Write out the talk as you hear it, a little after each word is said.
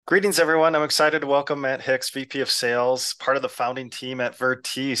Greetings, everyone. I'm excited to welcome Matt Hicks, VP of Sales, part of the founding team at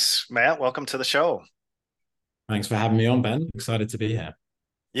Vertice. Matt, welcome to the show. Thanks for having me on, Ben. Excited to be here.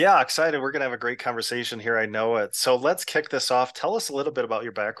 Yeah, excited. We're going to have a great conversation here. I know it. So let's kick this off. Tell us a little bit about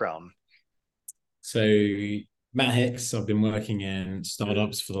your background. So, Matt Hicks, I've been working in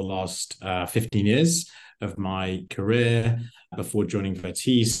startups for the last 15 years of my career. Before joining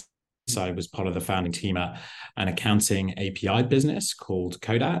Vertice, I was part of the founding team at an accounting API business called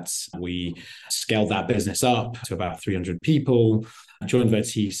Codat. We scaled that business up to about 300 people. I joined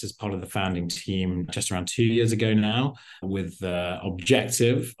Vertice as part of the founding team just around 2 years ago now, with the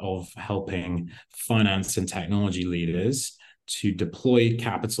objective of helping finance and technology leaders to deploy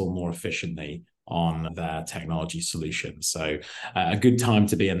capital more efficiently on their technology solutions. So, a good time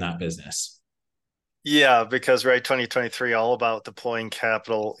to be in that business. Yeah, because right, 2023, all about deploying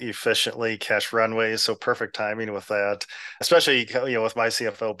capital efficiently, cash runways. So perfect timing with that, especially, with my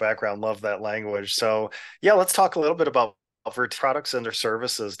CFO background, love that language. So yeah, let's talk a little bit about Vertice products and their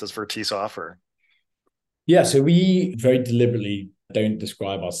services does Vertice offer? Yeah, so we very deliberately don't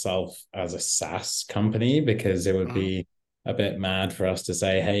describe ourselves as a SaaS company because it would Mhm. be a bit mad for us to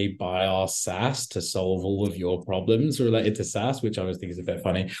say, hey, buy our SaaS to solve all of your problems related to SaaS, which I always think is a bit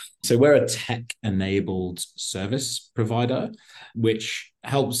funny. So we're a tech-enabled service provider, which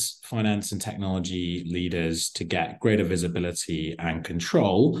helps finance and technology leaders to get greater visibility and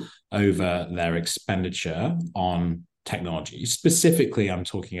control over their expenditure on technology. Specifically, I'm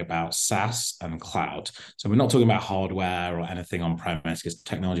talking about SaaS and cloud. So we're not talking about hardware or anything on premise because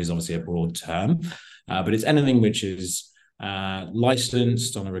technology is obviously a broad term, but it's anything which is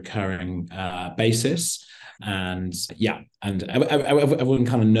licensed on a recurring basis. And yeah, and everyone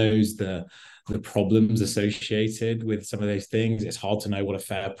kind of knows the problems associated with some of those things. It's hard to know what a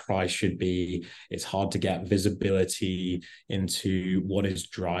fair price should be. It's hard to get visibility into what is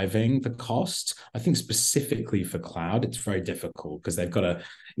driving the cost. I think specifically for cloud, it's very difficult because they've got an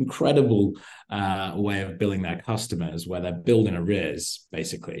incredible way of billing their customers where they're billed in arrears,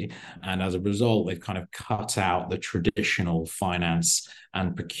 basically. And as a result, they've kind of cut out the traditional finance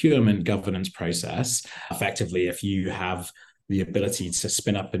and procurement governance process. Effectively, if you have the ability to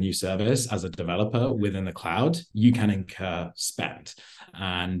spin up a new service as a developer within the cloud, you can incur spend.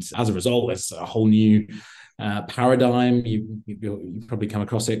 And as a result, it's a whole new paradigm. You probably come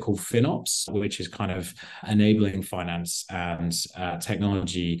across it called FinOps, which is kind of enabling finance and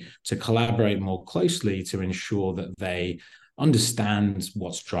technology to collaborate more closely to ensure that they understand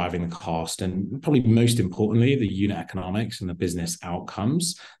what's driving the cost and probably most importantly the unit economics and the business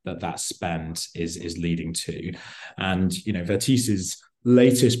outcomes that spend is leading to. And Vertice's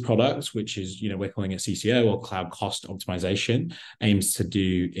latest product, which is we're calling it CCO or cloud cost optimization, aims to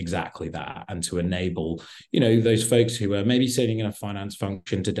do exactly that and to enable those folks who are maybe sitting in a finance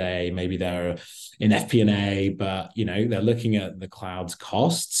function today, maybe they're in FP&A, but they're looking at the cloud's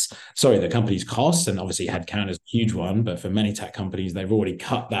costs, sorry, the company's costs, and obviously headcount is a huge one, but for many tech companies they've already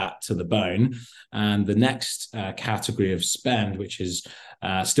cut that to the bone. And the next category of spend, which is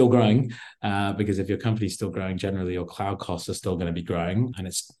still growing, because if your company's still growing, generally your cloud costs are still going to be growing, and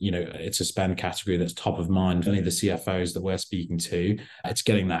it's a spend category that's top of mind for any of the CFOs that we're speaking to. It's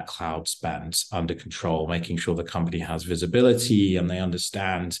getting that cloud spend under control, making sure the company has visibility and they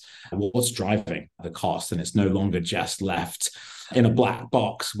understand what's driving the cost, and it's no longer just left in a black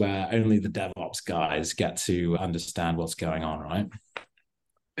box where only the DevOps guys get to understand what's going on, right?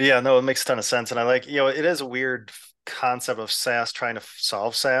 Yeah, no, it makes a ton of sense. And I like, it is a weird concept of SaaS trying to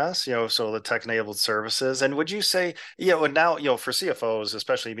solve SaaS, so the tech-enabled services. And would you say, and now, for CFOs,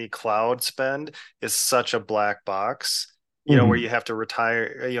 especially me, cloud spend is such a black box, where Mm-hmm. you have to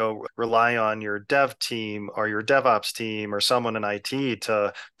rely on your dev team or your DevOps team or someone in IT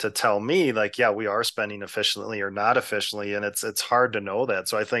to tell me like, yeah, we are spending efficiently or not efficiently. And it's hard to know that.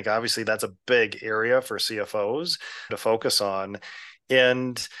 So I think obviously that's a big area for CFOs to focus on.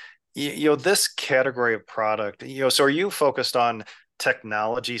 And this category of product, so are you focused on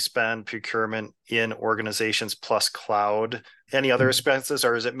technology spend, procurement in organizations plus cloud, any other expenses,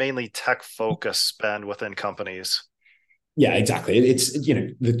 or is it mainly tech focus spend within companies? Yeah, exactly. It's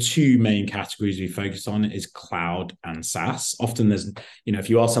the two main categories we focus on is cloud and SaaS. Often there's if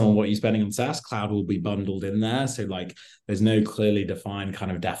you ask someone what you're spending on SaaS, cloud will be bundled in there. So like there's no clearly defined kind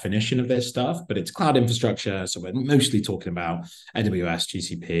of definition of this stuff, but it's cloud infrastructure. So we're mostly talking about AWS,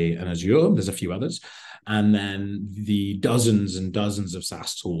 GCP, and Azure. There's a few others. And then the dozens and dozens of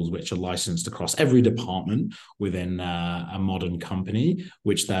SaaS tools which are licensed across every department within a modern company,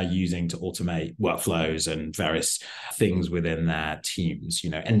 which they're using to automate workflows and various things within their teams.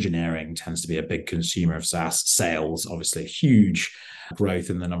 Engineering tends to be a big consumer of SaaS. Sales, obviously, a huge growth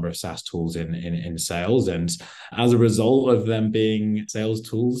in the number of SaaS tools in sales. And as a result of them being sales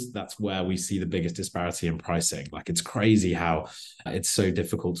tools, that's where we see the biggest disparity in pricing. Like, it's crazy how it's so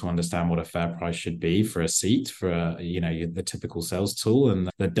difficult to understand what a fair price should be for a seat for the typical sales tool, and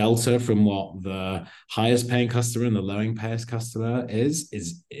the delta from what the highest paying customer and the lowest paying customer is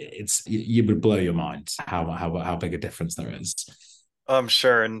it's you would blow your mind how big a difference there is. I'm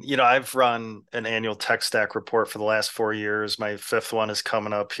sure. And, I've run an annual tech stack report for the last 4 years. My fifth one is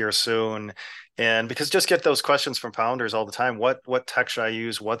coming up here soon. And because just get those questions from founders all the time, what tech should I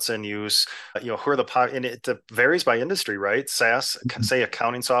use? What's in use? Who are and it varies by industry, right? SaaS, say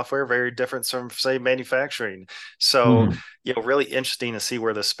accounting software, very different from say manufacturing. So, Mhm. really interesting to see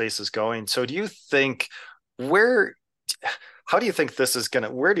where this space is going. So do you think where how do you think this is going to,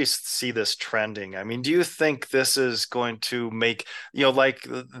 where do you see this trending? I mean, do you think this is going to make, like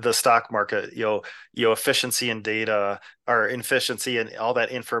the stock market, efficiency in data or efficiency and all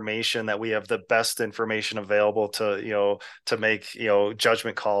that information that we have the best information available to make,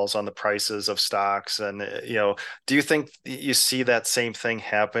 judgment calls on the prices of stocks. And, do you think you see that same thing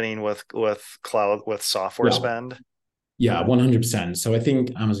happening with cloud, with software Yeah. spend? Yeah, 100%. So I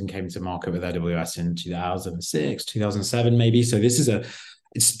think Amazon came to market with AWS in 2006, 2007, maybe. So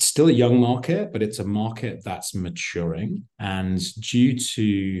it's still a young market, but it's a market that's maturing. And due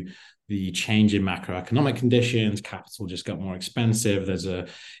to the change in macroeconomic conditions, capital just got more expensive. There's a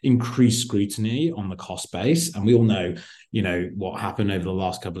increased scrutiny on the cost base. And we all know, what happened over the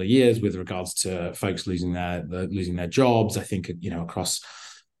last couple of years with regards to folks losing their jobs. I think, across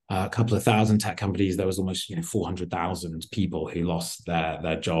a couple of thousand tech companies, there was almost 400,000 people who lost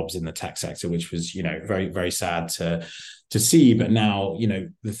their jobs in the tech sector, which was very, very sad to see. But now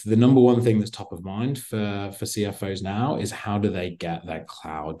the number one thing that's top of mind for CFOs now is how do they get their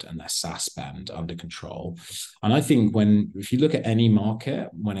cloud and their SaaS spend under control. And I think if you look at any market,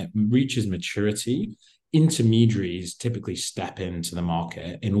 when it reaches maturity, intermediaries typically step into the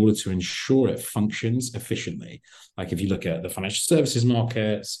market in order to ensure it functions efficiently. Like if you look at the financial services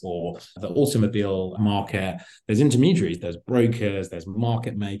markets or the automobile market, there's intermediaries, there's brokers, there's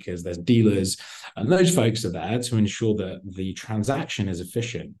market makers, there's dealers, and those folks are there to ensure that the transaction is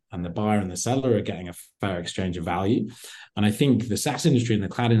efficient and the buyer and the seller are getting a fair exchange of value. And I think the SaaS industry and the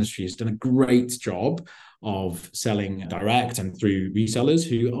cloud industry has done a great job of selling direct and through resellers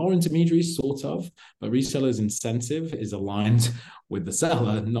who are intermediaries, sort of, but resellers' incentive is aligned with the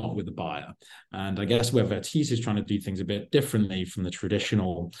seller, not with the buyer. And I guess where Vertex is trying to do things a bit differently from the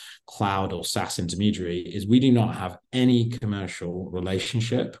traditional cloud or SaaS intermediary is we do not have any commercial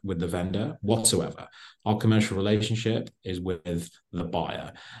relationship with the vendor whatsoever. Our commercial relationship is with the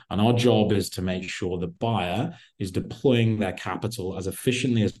buyer. And our job is to make sure the buyer is deploying their capital as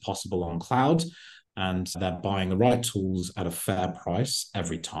efficiently as possible on cloud, and they're buying the right tools at a fair price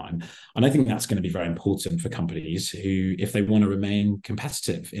every time. And I think that's going to be very important for companies who, if they want to remain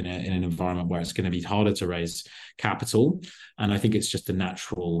competitive in an environment where it's going to be harder to raise capital. And I think it's just a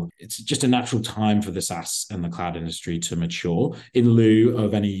natural time for the SaaS and the cloud industry to mature in lieu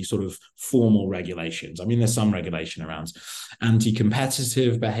of any sort of formal regulations. I mean, there's some regulation around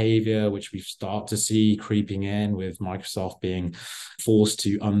anti-competitive behavior, which we start to see creeping in with Microsoft being forced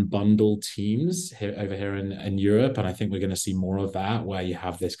to unbundle teams over here in Europe. And I think we're going to see more of that, where you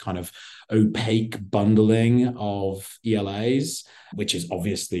have this kind of opaque bundling of ELAs, which is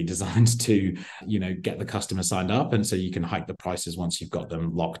obviously designed to, get the customer signed up. And so you can hike the prices once you've got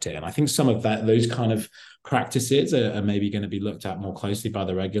them locked in. I think some of those kind of practices are maybe going to be looked at more closely by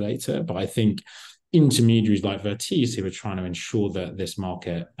the regulator. But I think intermediaries like Vertex, who are trying to ensure that this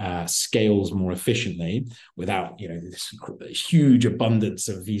market scales more efficiently without this huge abundance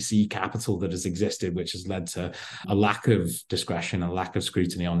of VC capital that has existed, which has led to a lack of discretion, a lack of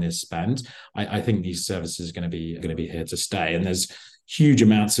scrutiny on this spend. I think these services are going to be here to stay, and there's huge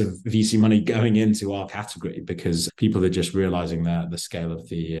amounts of VC money going into our category because people are just realizing the scale of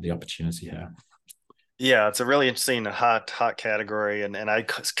the opportunity here. Yeah, it's a really interesting hot category, and I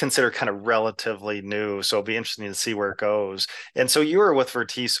consider kind of relatively new. So it'll be interesting to see where it goes. And so you were with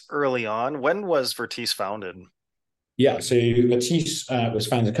Vertex early on. When was Vertex founded? Yeah, so Matisse was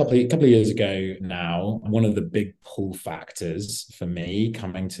founded a couple of years ago now. One of the big pull factors for me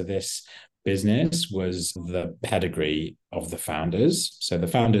coming to this business was the pedigree of the founders. So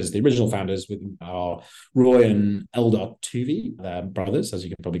the original founders are Roy and Eldar Tuvi, they're brothers, as you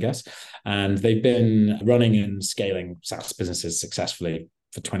can probably guess. And they've been running and scaling SaaS businesses successfully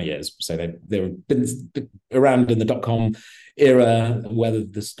for 20 years. So they've been around in the dot-com era,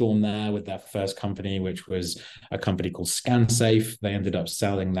 weathered the storm there with their first company, which was a company called ScanSafe. They ended up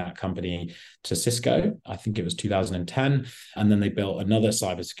selling that company to Cisco. I think it was 2010. And then they built another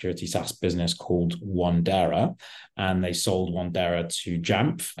cybersecurity SaaS business called Wandera. And they sold Wandera to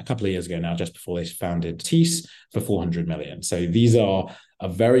Jamf a couple of years ago now, just before they founded Tease for 400 million. So these are a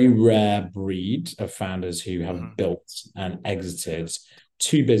very rare breed of founders who have built and exited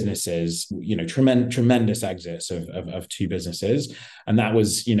two businesses, tremendous exits of two businesses. And that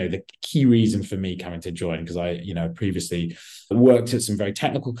was, the key reason for me coming to join, because I, previously worked at some very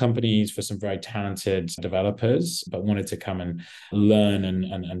technical companies for some very talented developers, but wanted to come and learn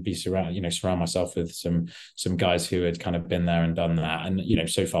and be surround myself with some guys who had kind of been there and done that. And,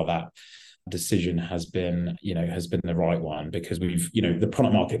 so far that decision has been the right one, because we've, the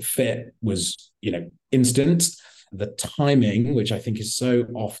product market fit was, instant. The timing, which I think is so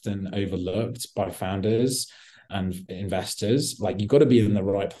often overlooked by founders and investors, like you've got to be in the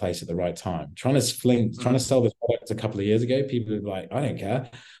right place at the right time. Trying to sell this product a couple of years ago, people were like, I don't care.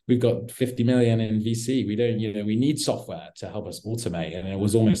 We've got 50 million in VC. We don't, we need software to help us automate. And it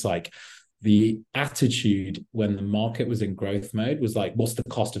was almost like the attitude when the market was in growth mode was like, what's the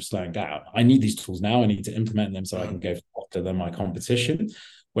cost of slowing down? I need these tools now. I need to implement them so I can go faster than my competition.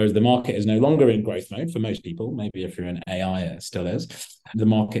 Whereas the market is no longer in growth mode for most people. Maybe if you're in AI, it still is. The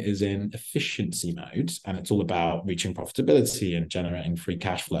market is in efficiency mode, and it's all about reaching profitability and generating free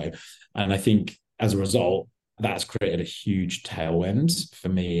cash flow. And I think as a result, that's created a huge tailwind for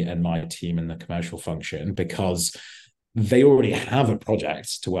me and my team in the commercial function, because they already have a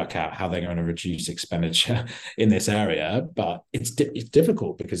project to work out how they're going to reduce expenditure in this area. But it's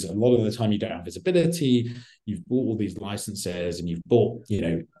difficult because a lot of the time you don't have visibility. You've bought all these licenses and you've bought,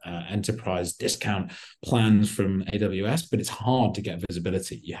 enterprise discount plans from AWS, but it's hard to get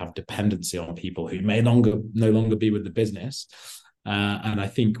visibility. You have dependency on people who may no longer be with the business. And I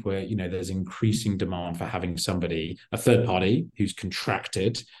think there's increasing demand for having somebody, a third party, who's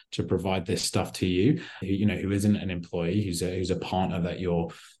contracted to provide this stuff to you, who isn't an employee, who's a partner that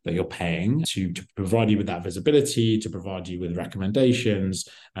you're paying to provide you with that visibility, to provide you with recommendations,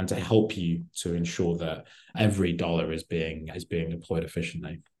 and to help you to ensure that every dollar is being deployed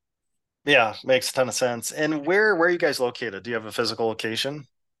efficiently. Yeah, makes a ton of sense. And where are you guys located? Do you have a physical location?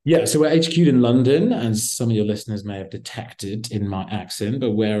 Yeah, so we're HQ'd in London, as some of your listeners may have detected in my accent,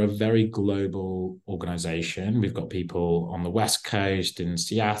 but we're a very global organization. We've got people on the West Coast, in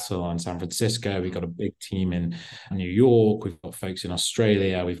Seattle and San Francisco. We've got a big team in New York. We've got folks in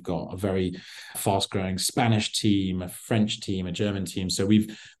Australia. We've got a very fast-growing Spanish team, a French team, a German team. So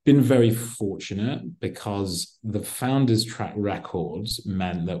we've been very fortunate because the founders' track records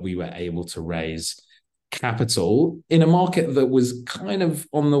meant that we were able to raise capital in a market that was kind of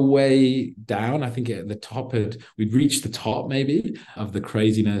on the way down. I think at the top we'd reached the top maybe of the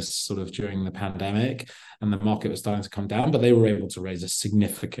craziness sort of during the pandemic, and the market was starting to come down, but they were able to raise a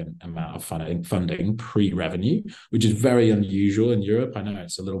significant amount of funding pre-revenue, which is very unusual in Europe. I know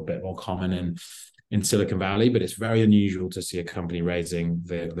it's a little bit more common in Silicon Valley, but it's very unusual to see a company raising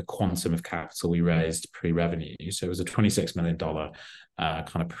the quantum of capital we raised pre-revenue. So it was a $26 million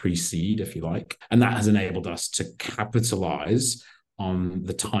kind of pre-seed, if you like. And that has enabled us to capitalize on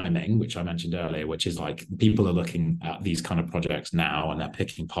the timing, which I mentioned earlier, which is like people are looking at these kind of projects now and they're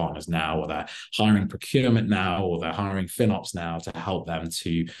picking partners now, or they're hiring procurement now, or they're hiring FinOps now to help them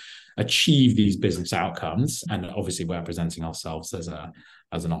to achieve these business outcomes. And obviously we're presenting ourselves as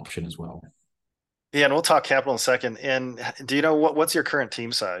an option as well. Yeah, and we'll talk capital in a second. And do you know what's your current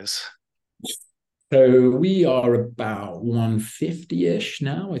team size? So we are about 150-ish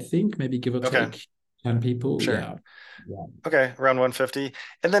now, I think, maybe give or Okay, take 10 people. sure. Yeah. Yeah. Okay, around 150.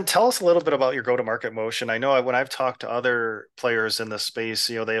 And then tell us a little bit about your go-to-market motion. I know when I've talked to other players in this space,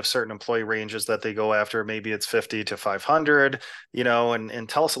 they have certain employee ranges that they go after. Maybe it's 50 to 500, and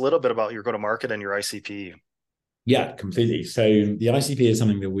tell us a little bit about your go-to-market and your ICP. Yeah, completely. So the ICP is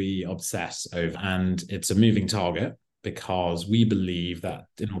something that we obsess over, and it's a moving target because we believe that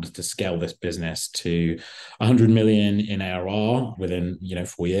in order to scale this business to 100 million in ARR within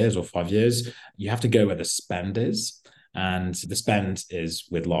 4 years or 5 years, you have to go where the spend is. And the spend is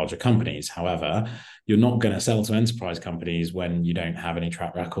with larger companies. However, you're not going to sell to enterprise companies when you don't have any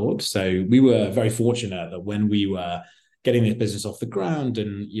track record. So we were very fortunate that when we were getting this business off the ground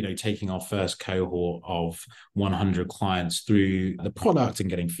and taking our first cohort of 100 clients through the product and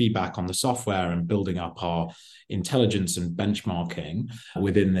getting feedback on the software and building up our intelligence and benchmarking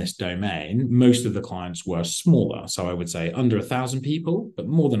within this domain, most of the clients were smaller. So I would say under 1,000 people, but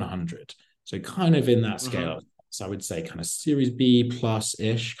more than 100. So kind of in that scale. So I would say kind of Series B plus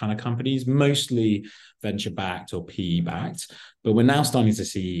ish kind of companies, mostly venture backed or PE backed. But we're now starting to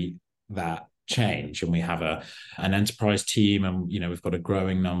see that change, and we have an enterprise team, and we've got a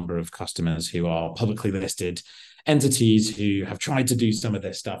growing number of customers who are publicly listed entities who have tried to do some of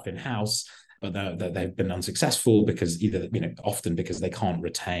this stuff in house, but they've been unsuccessful because either, often because they can't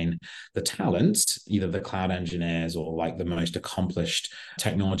retain the talent, either the cloud engineers or like the most accomplished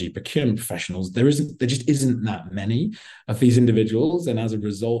technology procurement professionals. There just isn't that many of these individuals. And as a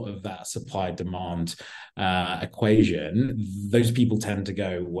result of that supply demand equation, those people tend to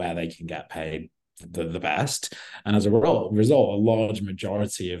go where they can get paid the best. And as a result, a large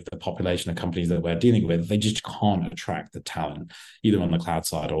majority of the population of companies that we're dealing with, they just can't attract the talent, either on the cloud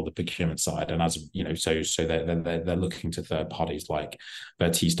side or the procurement side. And so they're looking to third parties like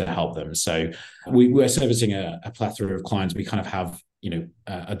Vertex to help them. So we're servicing a plethora of clients. We kind of have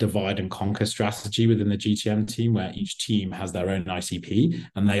a divide and conquer strategy within the GTM team, where each team has their own ICP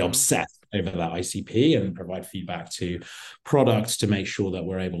and they obsess over that ICP and provide feedback to products to make sure that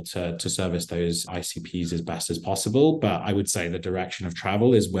we're able to service those ICPs as best as possible. But I would say the direction of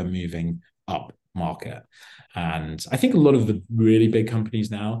travel is we're moving up market. And I think a lot of the really big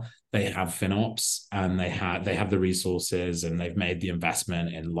companies now, they have FinOps and they have the resources, and they've made the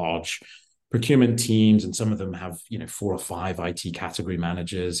investment in large procurement teams, and some of them have 4 or 5 IT category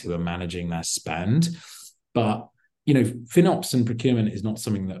managers who are managing their spend. But FinOps and procurement is not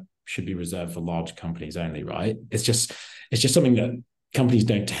something that should be reserved for large companies only, right? It's just something that companies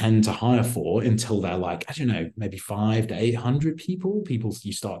don't tend to hire for until they're like, I don't know, maybe 500 to 800 people.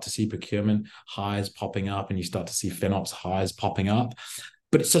 You start to see procurement hires popping up, and you start to see FinOps hires popping up.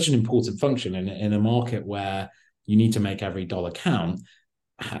 But it's such an important function in a market where you need to make every dollar count.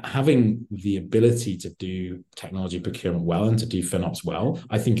 Having the ability to do technology procurement well and to do FinOps well,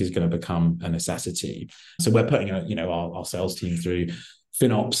 I think is going to become a necessity. So we're putting our sales team through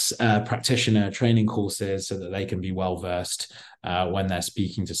FinOps practitioner training courses so that they can be well versed when they're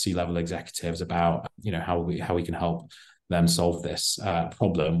speaking to C-level executives about how we can help them solve this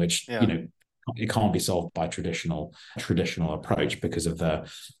problem, which it can't be solved by traditional approach because of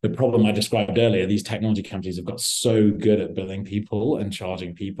the problem I described earlier. These technology companies have got so good at billing people and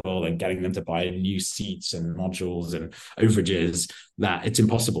charging people and getting them to buy new seats and modules and overages that it's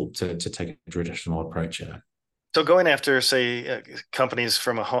impossible to take a traditional approach here. So going after, say, companies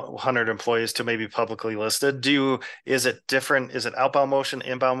from 100 employees to maybe publicly listed, is it different? Is it outbound motion,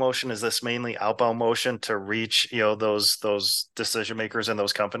 inbound motion? Is this mainly outbound motion to reach, those decision makers in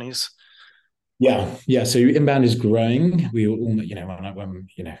those companies? Yeah. So inbound is growing. We all, when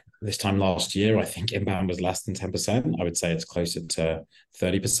this time last year, I think inbound was less than 10%. I would say it's closer to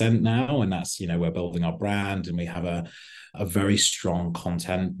 30% now, and that's we're building our brand, and we have a very strong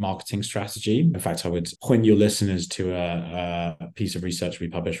content marketing strategy. In fact, I would point your listeners to a piece of research we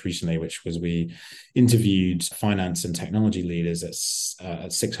published recently, which was we interviewed finance and technology leaders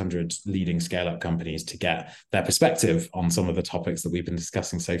at 600 leading scale-up companies to get their perspective on some of the topics that we've been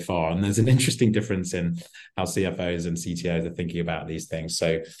discussing so far. And there's an interesting difference in how CFOs and CTOs are thinking about these things.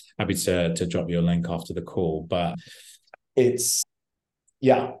 So happy to drop you a link after the call. But it's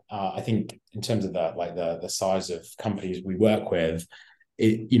I think in terms of the size of companies we work with,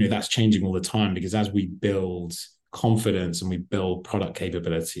 that's changing all the time, because as we build confidence and we build product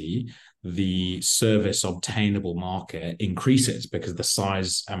capability, the service obtainable market increases because the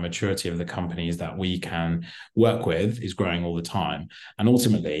size and maturity of the companies that we can work with is growing all the time. And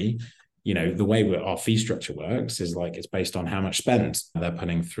ultimately, the way our fee structure works is it's based on how much spend they're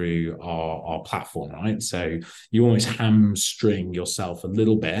putting through our platform, right? So you almost hamstring yourself a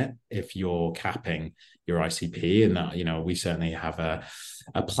little bit if you're capping your ICP, and that, we certainly have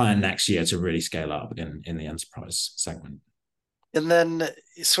a plan next year to really scale up in the enterprise segment. And then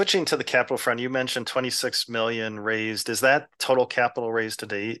switching to the capital front, you mentioned 26 million raised. Is that total capital raised to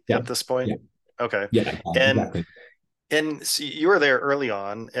date at this point? Yeah. Okay. Yeah, exactly. And so you were there early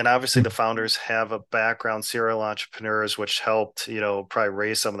on, and obviously the founders have a background, serial entrepreneurs, which helped, probably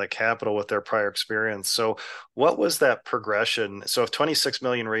raise some of that capital with their prior experience. So what was that progression? So if 26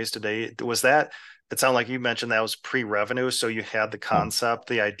 million raised today, was that, it sounded like you mentioned that was pre-revenue. So you had the concept,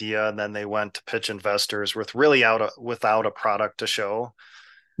 the idea, and then they went to pitch investors with really without a product to show.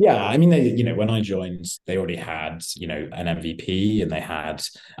 Yeah, I mean, when I joined, they already had, an MVP, and they had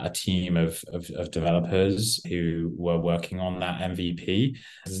a team of developers who were working on that MVP.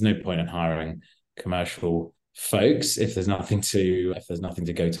 There's no point in hiring commercial folks if there's nothing to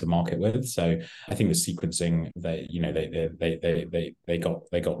go to the market with. So I think the sequencing they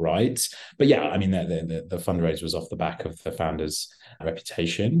got right. But yeah, I mean the fundraise was off the back of the founders'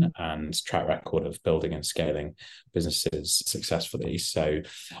 reputation and track record of building and scaling businesses successfully. So,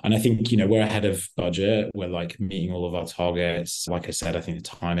 and I think we're ahead of budget. We're like meeting all of our targets. Like I said, I think the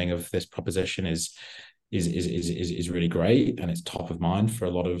timing of this proposition is really great, and it's top of mind for a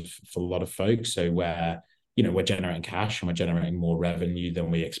lot of folks. So we're generating cash and we're generating more revenue than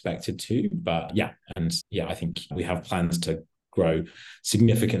we expected to. But I think we have plans to grow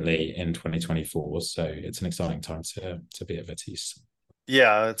significantly in 2024. So it's an exciting time to be at Vertice.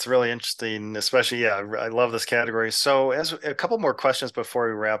 Yeah, it's really interesting, especially, yeah, I love this category. So as a couple more questions before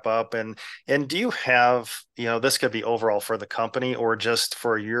we wrap up, and do you have, this could be overall for the company or just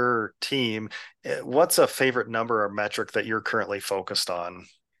for your team, what's a favorite number or metric that you're currently focused on?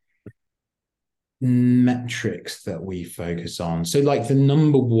 Metrics that we focus on. So like the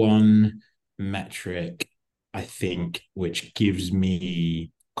number one metric, I think, which gives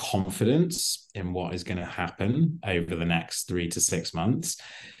me confidence in what is going to happen over the next 3 to 6 months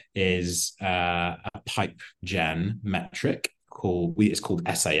is a pipe gen metric it's called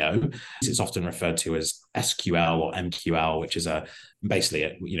SAO. It's often referred to as SQL or MQL, which is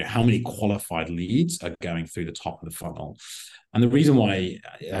basically how many qualified leads are going through the top of the funnel. And the reason why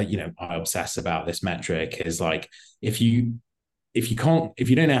I obsess about this metric is like if you don't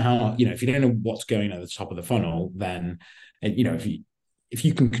know how if you don't know what's going at the top of the funnel, then if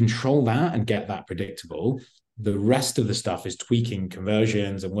you can control that and get that predictable, the rest of the stuff is tweaking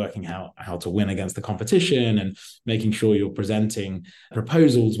conversions and working how to win against the competition and making sure you're presenting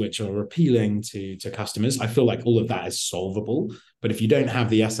proposals which are appealing to customers. I feel like all of that is solvable. But if you don't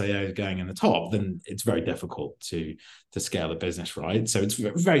have the SAO going in the top, then it's very difficult to scale a business, right? So it's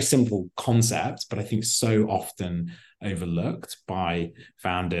a very simple concept, but I think so often overlooked by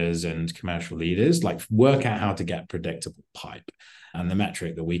founders and commercial leaders. Like, work out how to get predictable pipe. And the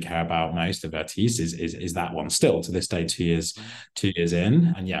metric that we care about most of Vertice is that one still to this day, 2 years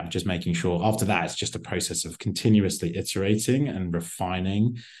in. And yeah, just making sure after that, it's just a process of continuously iterating and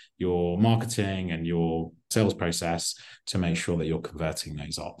refining your marketing and your sales process to make sure that you're converting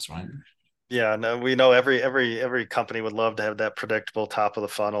those ops, right? Yeah, no, we know every company would love to have that predictable top of the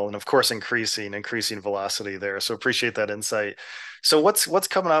funnel, and of course increasing velocity there. So appreciate that insight. So what's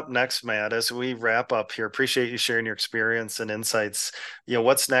coming up next, Matt, as we wrap up here? Appreciate you sharing your experience and insights.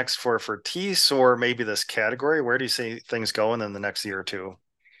 What's next for Tees or maybe this category? Where do you see things going in the next year or two?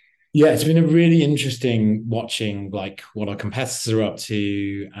 Yeah, it's been a really interesting watching like what our competitors are up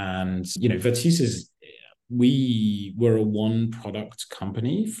to. And Vertice we were a one product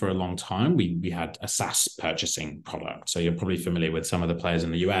company for a long time. We had a SaaS purchasing product. So you're probably familiar with some of the players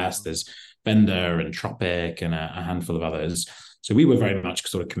in the US. There's Bender and Tropic and a handful of others. So we were very much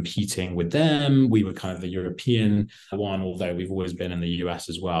sort of competing with them. We were kind of the European one, although we've always been in the US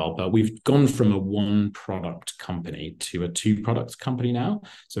as well. But we've gone from a one product company to a two product company now.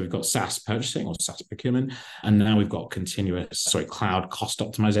 So we've got SaaS purchasing or SaaS procurement, and now we've got cloud cost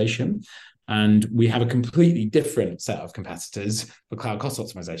optimization. And we have a completely different set of competitors for cloud cost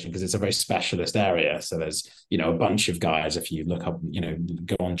optimization because it's a very specialist area. So there's, a bunch of guys. If you look up,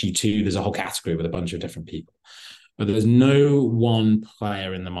 go on G2, there's a whole category with a bunch of different people. But there's no one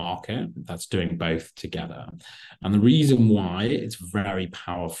player in the market that's doing both together. And the reason why it's very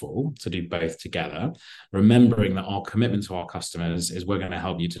powerful to do both together, remembering that our commitment to our customers is we're going to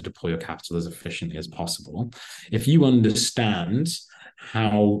help you to deploy your capital as efficiently as possible. If you understand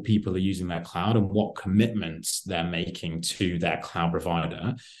how people are using their cloud and what commitments they're making to their cloud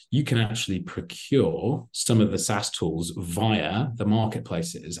provider, you can actually procure some of the SaaS tools via the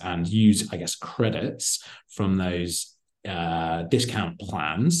marketplaces and use, credits from those discount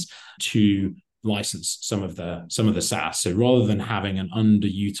plans to license some of the SaaS. So rather than having an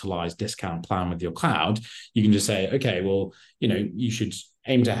underutilized discount plan with your cloud, you can just say, okay, well, you should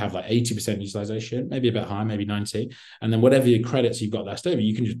aim to have like 80% utilization, maybe a bit higher, maybe 90. And then whatever your credits you've got left over,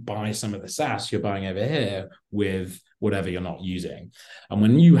 you can just buy some of the SaaS you're buying over here with whatever you're not using. And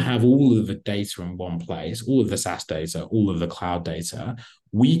when you have all of the data in one place, all of the SaaS data, all of the cloud data,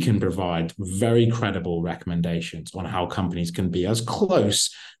 we can provide very credible recommendations on how companies can be as close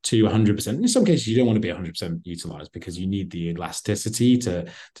to 100%. In some cases, you don't want to be 100% utilized because you need the elasticity to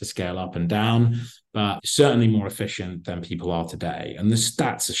scale up and down. but certainly more efficient than people are today. And the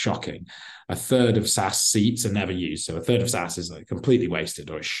stats are shocking. A third of SaaS seats are never used. So a third of SaaS is like completely wasted,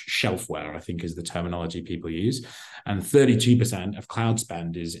 or shelfware, I think is the terminology people use. And 32% of cloud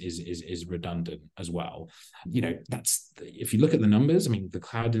spend is redundant as well. That's, if you look at the numbers, I mean, the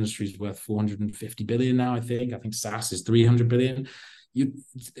cloud industry is worth 450 billion now, I think. I think SaaS is 300 billion.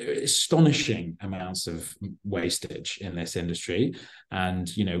 Astonishing amounts of wastage in this industry, and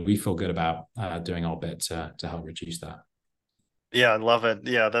we feel good about doing our bit to help reduce that. Yeah, I love it.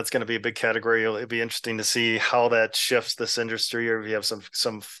 Yeah, that's going to be a big category. It'll be interesting to see how that shifts this industry, or if you have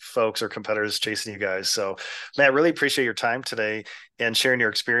some folks or competitors chasing you guys. So, Matt, really appreciate your time today and sharing your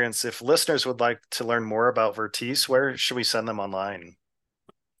experience. If listeners would like to learn more about Vertice, where should we send them online?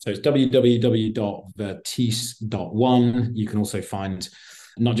 So it's www.vertice.one. You can also find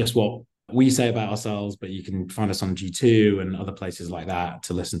not just what we say about ourselves, but you can find us on G2 and other places like that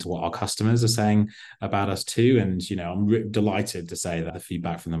to listen to what our customers are saying about us too. And I'm delighted to say that the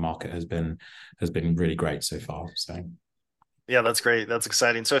feedback from the market has been really great so far. So yeah, that's great. That's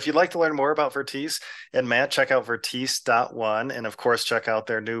exciting. So if you'd like to learn more about Vertice and Matt, check out vertice.one, and of course, check out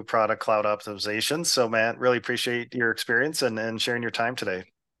their new product, Cloud Optimization. So Matt, really appreciate your experience and sharing your time today.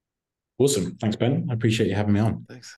 awesome. Thanks, Ben. I appreciate you having me on. Thanks.